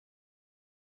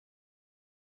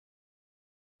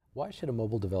Why should a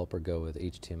mobile developer go with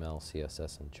HTML,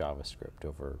 CSS, and JavaScript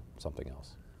over something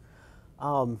else?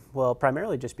 Well,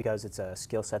 primarily just because it's a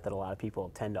skill set that a lot of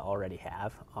people tend to already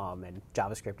have, and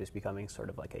JavaScript is becoming sort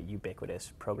of like a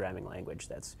ubiquitous programming language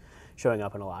that's showing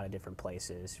up in a lot of different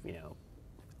places. You know,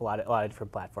 a lot of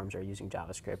different platforms are using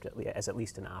JavaScript as at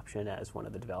least an option as one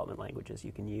of the development languages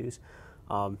you can use.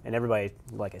 And everybody,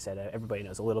 like I said, everybody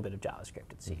knows a little bit of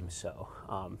JavaScript, it seems. So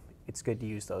it's good to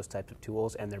use those types of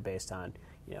tools, and they're based on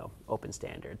open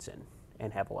standards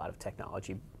and have a lot of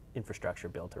technology infrastructure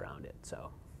built around it.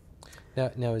 So.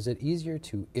 Now, is it easier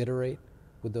to iterate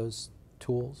with those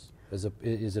tools? Is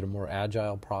it a more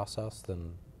agile process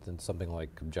than something like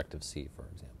Objective-C, for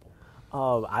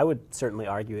example? I would certainly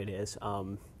argue it is.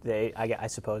 I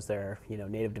suppose there are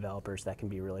native developers that can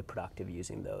be really productive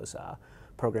using those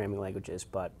programming languages,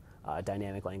 but a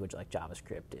dynamic language like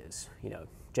JavaScript is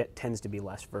tends to be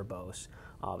less verbose,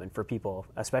 and for people,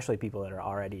 especially people that are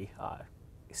already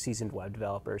seasoned web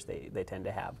developers, they tend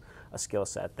to have a skill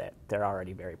set that they're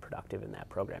already very productive in that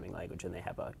programming language, and they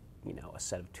have a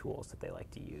set of tools that they like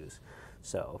to use.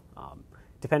 So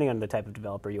depending on the type of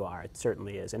developer you are, it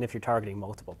certainly is. And if you're targeting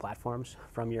multiple platforms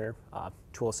from your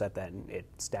tool set, then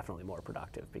it's definitely more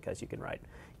productive because you can write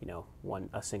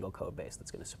a single code base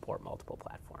that's going to support multiple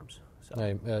platforms.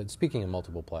 So. Speaking of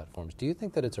multiple platforms, do you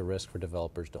think that it's a risk for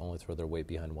developers to only throw their weight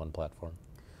behind one platform?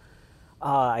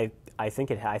 I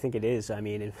think it is. I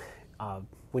mean,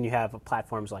 when you have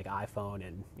platforms like iPhone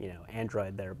and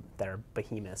Android, they're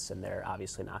behemoths, and they're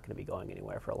obviously not going to be going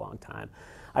anywhere for a long time.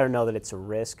 I don't know that it's a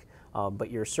risk, but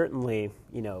you're certainly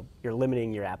you're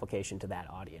limiting your application to that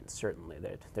audience. Certainly,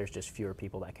 there's just fewer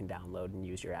people that can download and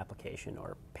use your application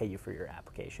or pay you for your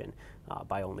application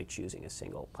by only choosing a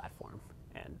single platform.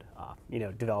 And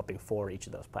developing for each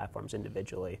of those platforms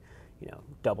individually,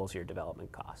 doubles your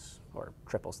development costs or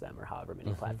triples them, or however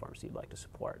many platforms you'd like to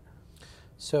support.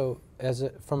 So,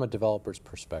 from a developer's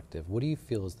perspective, what do you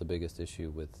feel is the biggest issue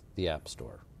with the App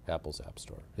Store, Apple's App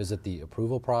Store? Is it the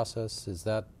approval process? Is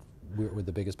that where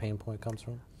the biggest pain point comes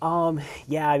from?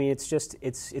 Yeah, I mean,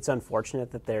 it's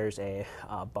unfortunate that there's a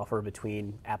buffer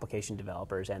between application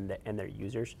developers and their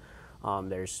users.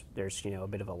 There's a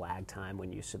bit of a lag time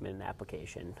when you submit an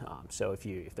application. So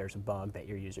if there's a bug that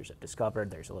your users have discovered,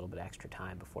 there's a little bit extra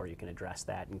time before you can address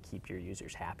that and keep your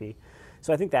users happy.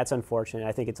 So I think that's unfortunate.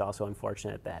 I think it's also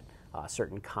unfortunate that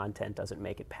certain content doesn't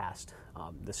make it past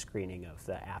the screening of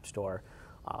the App Store.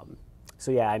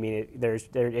 So yeah, I mean,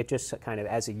 it just kind of,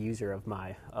 as a user of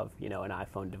an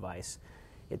iPhone device,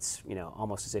 it's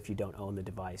almost as if you don't own the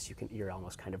device. You're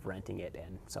almost kind of renting it,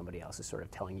 and somebody else is sort of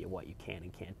telling you what you can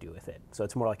and can't do with it. So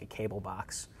it's more like a cable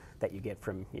box that you get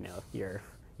from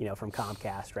from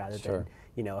Comcast rather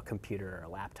than a computer or a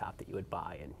laptop that you would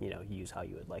buy and use how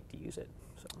you would like to use it.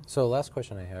 So last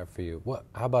question I have for you: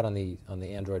 how about on the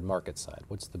Android market side?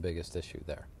 What's the biggest issue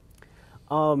there?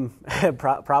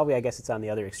 Probably, I guess it's on the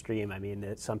other extreme. I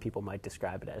mean, some people might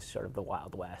describe it as sort of the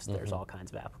Wild West. There's all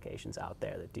kinds of applications out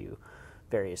there that do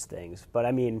various things, but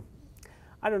I mean,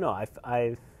 I don't know.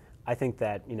 I think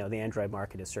that the Android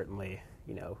market is certainly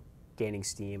gaining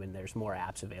steam, and there's more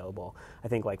apps available. I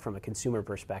think, like, from a consumer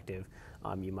perspective,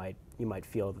 you might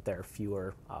feel that there are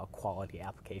fewer quality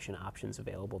application options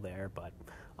available there, but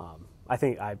I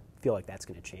feel like that's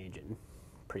going to change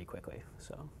pretty quickly.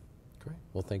 So. Great.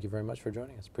 Well, thank you very much for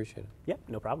joining us. Appreciate it. Yep,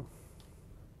 no problem.